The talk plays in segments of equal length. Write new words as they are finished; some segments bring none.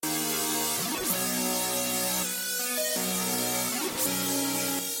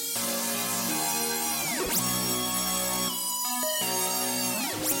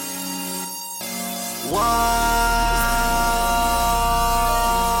yeah.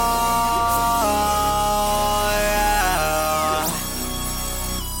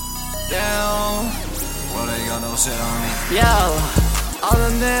 Damn. Well, they got no shit on me. Yo, I'm the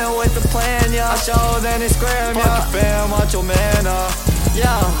man with the plan, yeah. I show then Instagram, yeah. Fuck your fam, watch your man,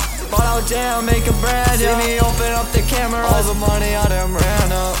 yeah. Bought out jam, make a brand, yeah. See me open up the camera, all the money I done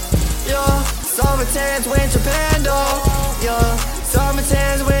ran up, yeah. Summer tans, winter panda, yeah. Summer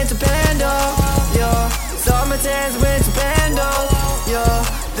tans, winter panda, yeah. Summer tans, winter panda, yeah.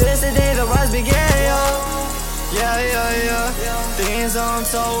 This the day the rise began, yeah. Yeah. Things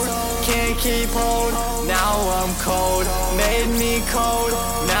untold, can't keep hold. Now I'm cold, made me cold.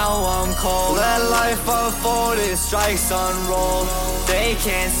 Now I'm cold. Let life unfold, it strikes unroll. They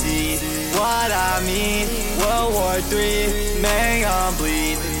can't see what I mean. World War III, man gon'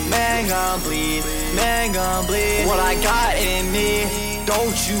 bleed, man gon' bleed, man gon' bleed. What I got in me,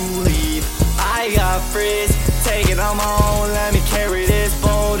 don't you leave. I got frizz, take it on my own. Let me carry this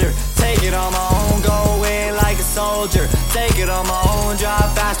boulder. Take it on my own, go in like a soldier. Take it on my own,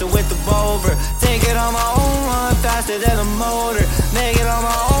 drive faster with the Rover. Take it on my own, run faster than a motor. Make it on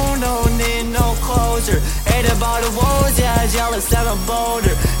my own, don't need no closure. Hated by the woes, yeah, jealous that I'm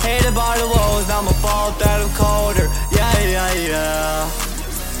bolder. Hated by the woes, not my fault that I'm colder. Yeah.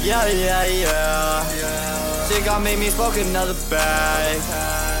 Shit gon' make me smoke another bag.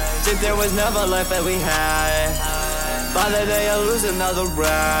 Shit, there was never life that we had. By the day I lose another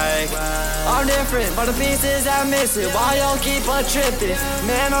rag. I'm different, but the pieces I'm missing. Why y'all keep on tripping?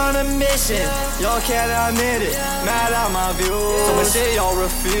 Man on a mission, y'all can't admit it. Mad at my views, so much shit y'all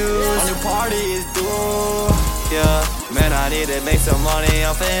refuse. My new party is due. Yeah, man, I need to make some money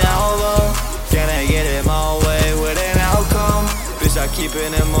off an album. Can I get it my way with an outcome? Bitch, I keep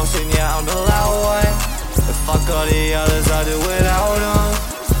it in motion, yeah, I'm the loud one. And fuck all the others, I do without them.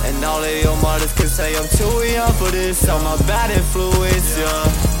 And all of your mothers can say I'm too young for this. I'm a bad influence,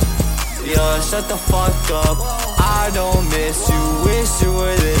 yeah, shut the fuck up. I don't miss you, wish you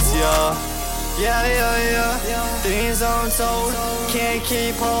were this, yeah. Things untold, can't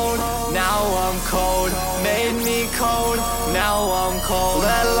keep hold. Now I'm cold, made me cold. Now I'm cold.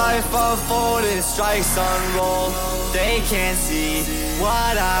 Let life unfold, it strikes unroll. They can't see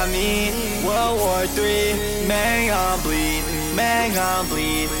what I mean. World War III, man gon' bleed, man gon'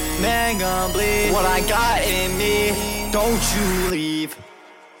 bleed, man gon' bleed. What I got in me, don't you leave.